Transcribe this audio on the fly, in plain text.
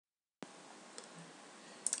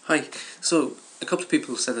Hi. So a couple of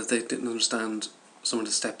people said that they didn't understand some of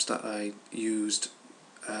the steps that I used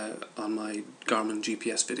on my Garmin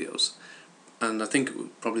GPS videos, and I think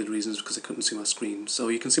probably the reason is because I couldn't see my screen. So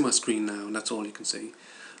you can see my screen now, and that's all you can see.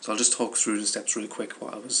 So I'll just talk through the steps really quick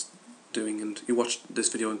what I was doing, and you watch this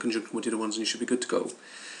video in conjunction with the other ones and you should be good to go.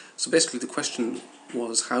 So basically the question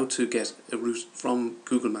was how to get a route from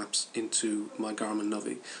Google Maps into my Garmin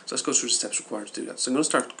Nuvi. So let's go through the steps required to do that. So I'm going to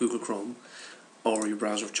start with Google Chrome, or your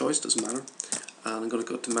browser of choice, doesn't matter, and I'm going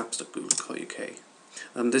to go to maps.google.uk.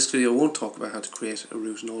 And this video won't talk about how to create a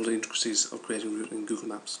route and all the intricacies of creating a route in Google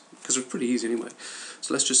Maps, because it's pretty easy anyway.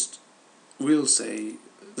 So we'll say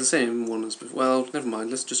the same one as before. Well, never mind,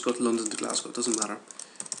 let's just go to London to Glasgow, it doesn't matter.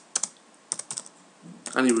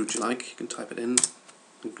 Any route you like, you can type it in,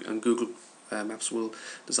 and Google Maps will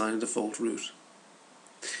design a default route.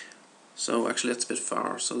 So actually that's a bit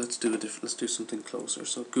far, so let's do something closer.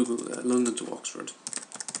 So Google London to Oxford,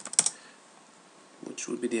 which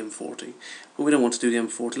would be the M40. But we don't want to do the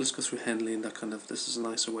M40, let's go through Henley and this is a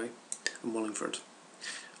nicer way, and Wallingford.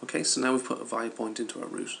 Okay, so now we've put a via point into our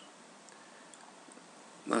route.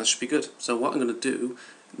 Now that should be good. So what I'm going to do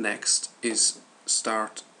next is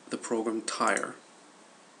start the program TYRE,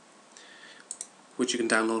 which you can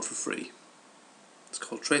download for free. It's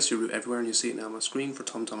called Trace Your Route Everywhere, and you see it now on my screen for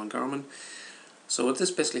TomTom and Garmin. So what this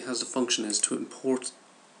basically has the function is to import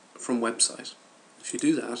from website. If you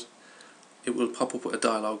do that, it will pop up with a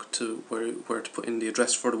dialog to where to put in the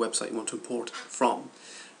address for the website you want to import from.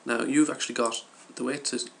 Now you've actually got the way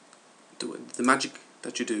to do it. The magic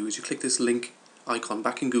that you do is you click this link icon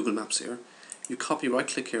back in Google Maps here. You copy, right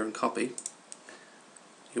click here and copy.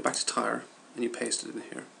 You go back to TYRE and you paste it in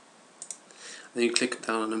here. Then you click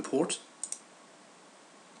down on import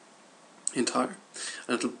in TYRE,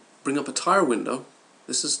 and it'll bring up a TYRE window.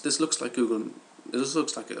 This looks like Google. This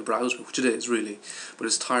looks like a browser, which it is really, but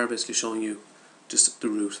it's TYRE basically showing you just the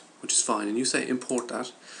route, which is fine. And you say import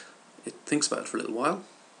that. It thinks about it for a little while,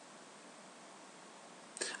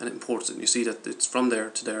 and it imports it. And you see that it's from there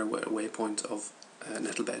to their waypoint of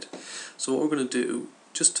Nettlebed. So what we're going to do,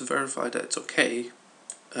 just to verify that it's okay,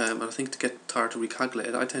 and I think to get TYRE to recalculate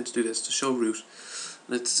it, I tend to do this to show route.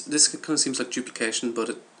 And this kind of seems like duplication,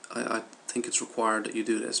 but I think it's required that you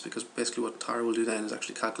do this, because basically what TYRE will do then is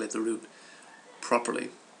actually calculate the route properly.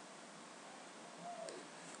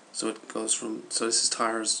 So it goes from, so this is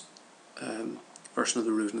TYRE's version of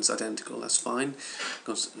the route, and it's identical, that's fine.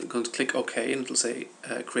 I'm going to click OK, and it'll say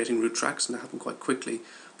creating route tracks, and that happened quite quickly,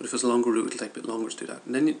 but if it's a longer route it'll take a bit longer to do that.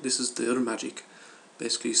 And then this is the other magic.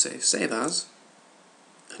 Basically you say save as,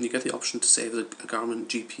 and you get the option to save a Garmin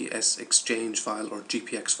GPS exchange file or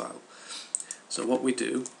GPX file. So what we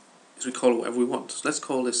do is we call it whatever we want. So let's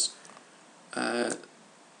call this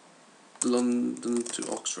London to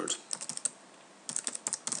Oxford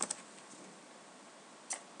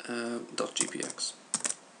 .gpx.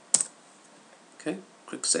 Okay,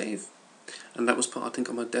 click save, and that was put, I think,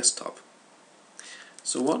 on my desktop.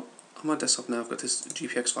 So on my desktop now I've got this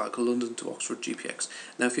GPX file called London to Oxford GPX.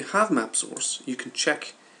 Now if you have MapSource, you can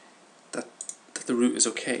check that the route is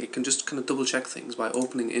okay. You can just kind of double check things by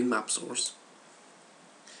opening in MapSource.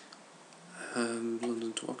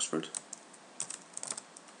 London to Oxford.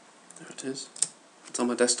 There it is. It's on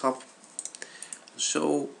my desktop.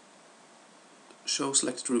 Show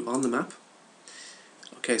selected route on the map.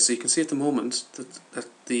 Okay, so you can see at the moment that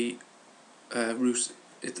the route,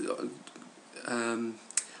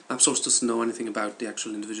 MapSource doesn't know anything about the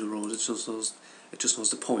actual individual roads. It just knows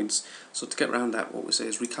the points. So to get around that, what we say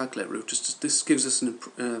is recalculate route. This gives us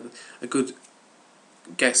a good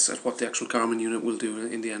guess at what the actual Garmin unit will do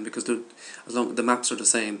in the end, because as long the maps are the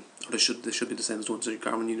same, or they should be the same as the ones that your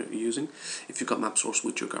Garmin unit are using, if you've got MapSource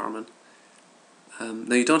with your Garmin.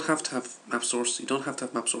 Now you don't have to have MapSource. You don't have to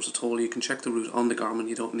have MapSource at all. You can check the route on the Garmin.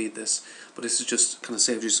 You don't need this, but this is just kind of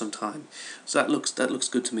saves you some time. So that looks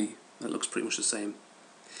good to me. That looks pretty much the same.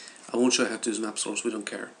 I won't show you how to use MapSource. We don't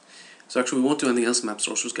care. So actually we won't do anything else in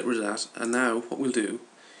MapSource. Just get rid of that. And now what we'll do,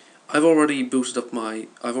 I've already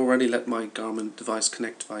let my Garmin device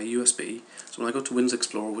connect via USB. So when I go to Windows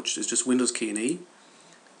Explorer, which is just Windows key and E,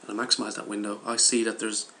 and I maximise that window, I see that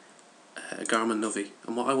there's a Garmin Nuvi.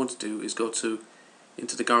 And what I want to do is go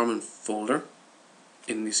into the Garmin folder.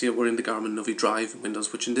 And you see we're in the Garmin Nuvi drive in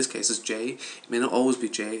Windows, which in this case is J. It may not always be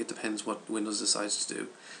J. It depends what Windows decides to do.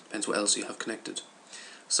 Depends what else you have connected.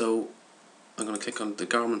 So I'm going to click on the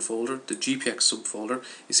Garmin folder, the GPX subfolder.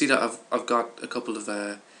 You see that I've got a couple of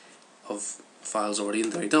files already in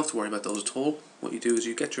there. You don't have to worry about those at all. What you do is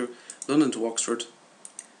you get your London to Oxford.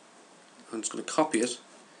 I'm just going to copy it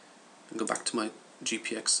and go back to my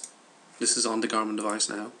GPX. This is on the Garmin device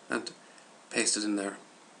now, and paste it in there.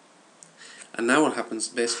 And now what happens,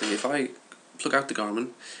 basically, if I plug out the Garmin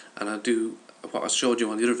and I do what I showed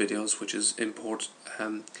you on the other videos, which is import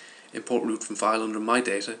route from file under my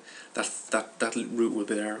data, that route will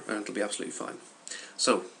be there and it'll be absolutely fine.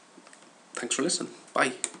 So, thanks for listening.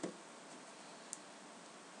 Bye.